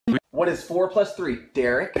What is 4 plus 3,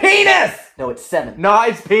 Derek? Penis! No, it's 7. No,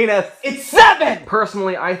 it's penis. It's 7!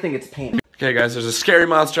 Personally, I think it's penis. Okay, guys, there's a scary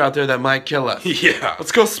monster out there that might kill us. Yeah.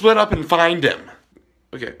 Let's go split up and find him.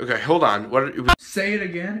 Okay, hold on. Say it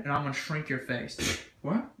again, and I'm gonna shrink your face.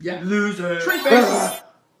 What? Yeah. Loser. Shrink face!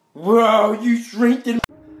 Whoa, you shrinking.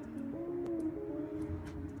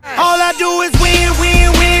 All I do is win,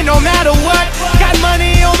 win, win, no matter what. Got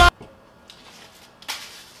money on my...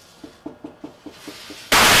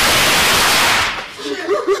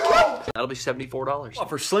 That'll be $74. What,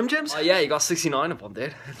 for Slim Jims? Yeah, you got 69 of them,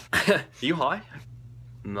 dude. You high?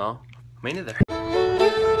 No, me neither.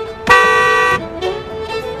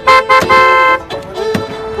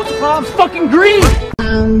 What's the problem? It's fucking green!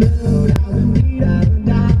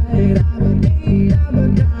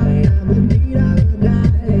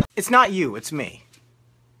 It's not you, it's me.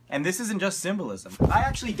 And this isn't just symbolism. I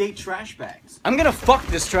actually date trash bags. I'm gonna fuck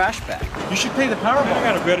this trash bag. You should play the Powerball. I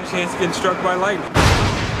got a better chance of getting struck by lightning.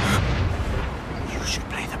 You should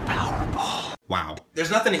play the Powerball. Wow.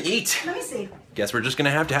 There's nothing to eat. Let me see. Guess we're just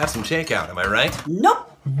gonna have to have some takeout, am I right?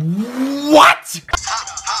 Nope. What?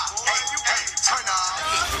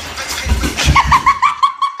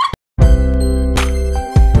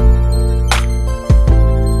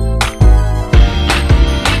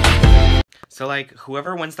 So, like,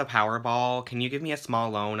 whoever wins the Powerball, can you give me a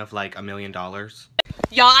small loan of, like, $1 million? Y'all,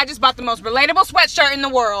 I just bought the most relatable sweatshirt in the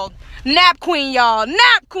world. Nap Queen, y'all.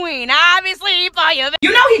 Nap Queen. Obviously, for you.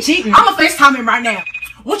 You know he cheating. I'ma FaceTime him right now.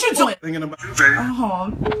 What you doing? Thinking about you, baby.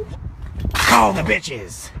 Call the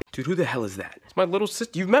bitches. Dude, who the hell is that? It's my little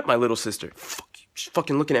sister. You've met my little sister. Fuck you. She's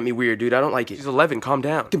fucking looking at me weird, dude. I don't like it. She's 11. Calm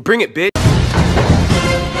down. Then bring it, bitch.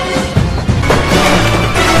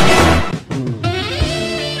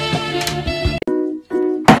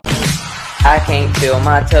 I can't feel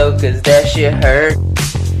my toe cause that shit hurt.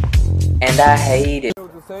 And I hate it.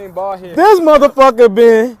 This motherfucker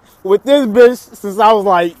been with this bitch since I was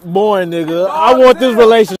like born, nigga. I want this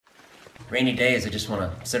relationship. Rainy days, I just want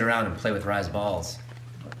to sit around and play with Rise balls.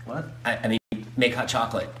 What? I mean, make hot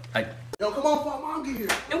chocolate. Yo, come on, Pop Mom, get here.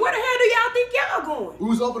 And where the hell do y'all think y'all going? We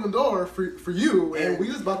was opening the door for you, and we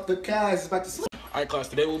was about to guys back to sleep. Alright, class,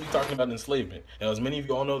 today we'll be talking about enslavement. Now, as many of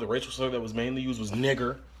you all know, the racial slur that was mainly used was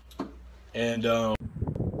nigger. And,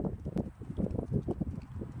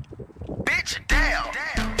 Bitch, damn.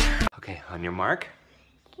 Okay, on your mark.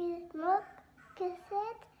 Go!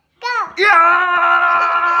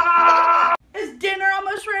 Yeah! Is dinner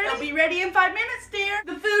almost ready? I'll be ready in 5 minutes, dear.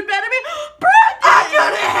 The food better be... I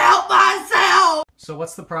couldn't help myself! So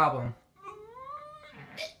what's the problem?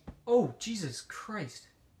 Oh, Jesus Christ.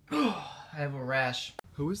 I have a rash.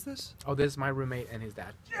 Who is this? Oh, this is my roommate and his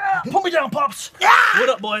dad. Yeah. Put me down, Pops! Yeah. What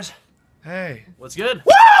up, boys? Hey. What's good?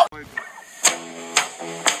 Woo!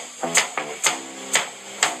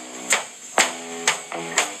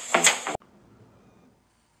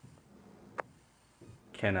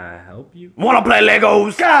 Can I help you? Wanna play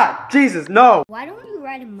Legos? God, Jesus, no. Why don't you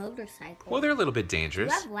ride a motorcycle? Well, they're a little bit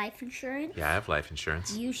dangerous. You have life insurance? Yeah, I have life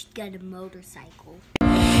insurance. You should get a motorcycle.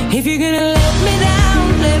 If you're gonna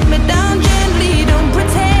let me down gently. Don't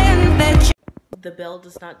pretend that you... The bill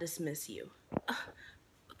does not dismiss you.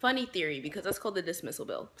 Funny theory, because that's called the dismissal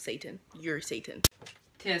bill. Satan. You're Satan.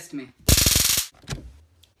 Test me.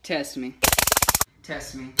 Test me.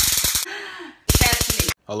 Test me. Test me.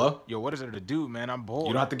 Hello? Yo, what is there to do, man? I'm bored.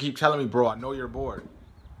 You don't have to keep telling me, bro. I know you're bored.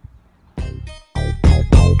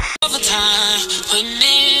 Overtime, putting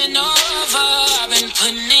in over. I've been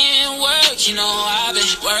putting in work, you know, I've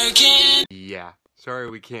been working. Yeah. Sorry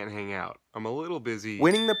we can't hang out. I'm a little busy.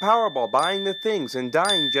 Winning the Powerball, buying the things, and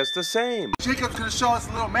dying just the same. Jacob's gonna show us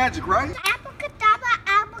a little magic, right? Abracadabra,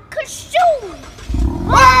 abracashoo!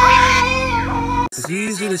 It's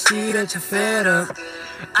easy to see that you're fed up.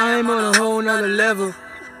 I'm on a whole nother level.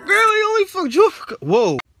 Girl, you only fucked you.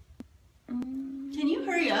 Whoa. Can you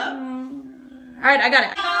hurry up? Alright, I got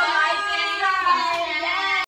it.